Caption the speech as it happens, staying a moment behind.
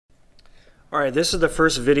All right, this is the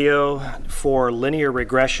first video for linear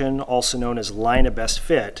regression, also known as line of best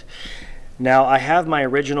fit. Now I have my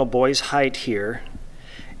original boy's height here,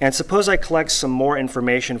 and suppose I collect some more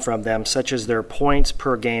information from them, such as their points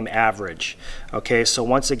per game average. Okay, so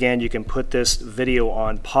once again you can put this video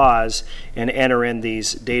on pause and enter in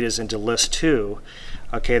these datas into list 2.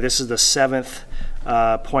 Okay, this is the 7th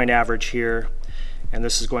point average here, and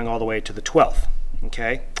this is going all the way to the 12th.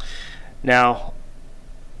 Okay, now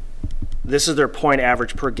this is their point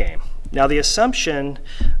average per game. Now the assumption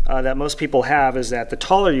that most people have is that the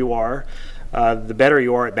taller you are, the better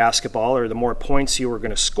you are at basketball, or the more points you are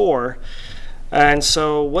going to score. And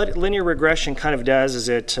so what linear regression kind of does is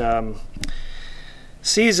it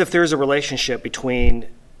sees if there's a relationship between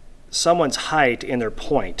someone's height and their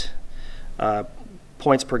points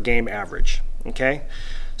per game average. Okay,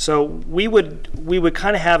 so we would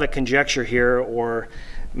kind of have a conjecture here, or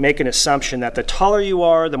make an assumption that the taller you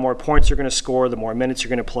are, the more points you're going to score, the more minutes you're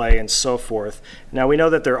going to play, and so forth. Now we know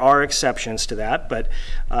that there are exceptions to that, but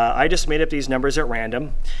I just made up these numbers at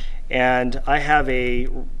random, and I have a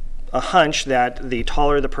hunch that the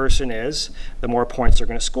taller the person is, the more points they're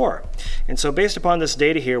going to score. And so based upon this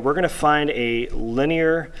data here, we're going to find a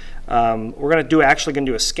linear, we're going to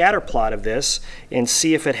do a scatter plot of this and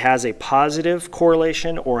see if it has a positive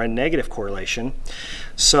correlation or a negative correlation.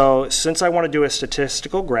 So since I want to do a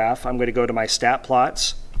statistical graph, I'm going to go to my stat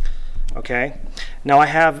plots. Okay, now I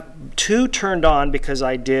have 2 turned on because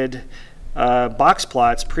I did box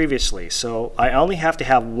plots previously, so I only have to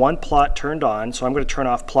have 1 plot turned on, so I'm going to turn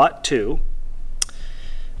off plot 2.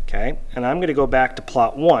 Okay, and I'm going to go back to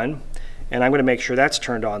plot 1, and I'm going to make sure that's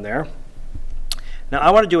turned on there. Now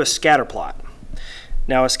I want to do a scatter plot.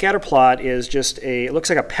 Now a scatter plot is just it looks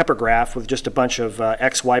like a pepper graph with just a bunch of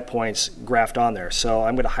XY points graphed on there. So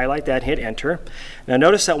I'm going to highlight that, hit enter. Now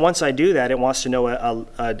notice that once I do that, it wants to know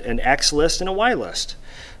an X list and a Y list.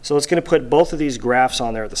 So it's going to put both of these graphs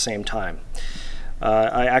on there at the same time.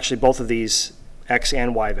 Actually both of these X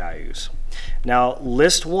and Y values. Now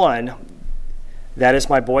list 1, that is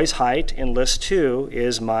my boy's height, and list 2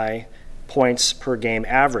 is my points per game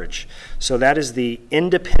average. So that is the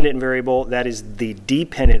independent variable, that is the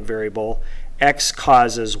dependent variable, X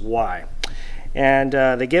causes Y. And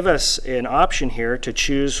they give us an option here to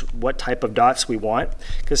choose what type of dots we want,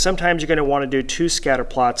 because sometimes you're going to want to do 2 scatter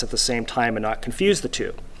plots at the same time and not confuse the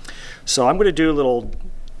 2. So I'm going to do little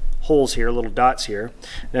holes here, little dots here.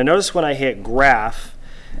 Now notice when I hit graph,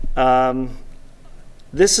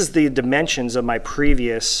 this is the dimensions of my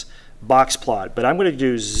previous box plot, but I'm going to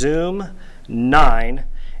do zoom 9,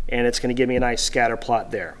 and it's going to give me a nice scatter plot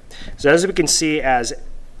there. So as we can see, as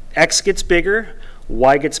X gets bigger,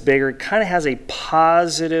 Y gets bigger, it kind of has a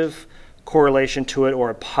positive correlation to it, or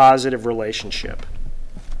a positive relationship.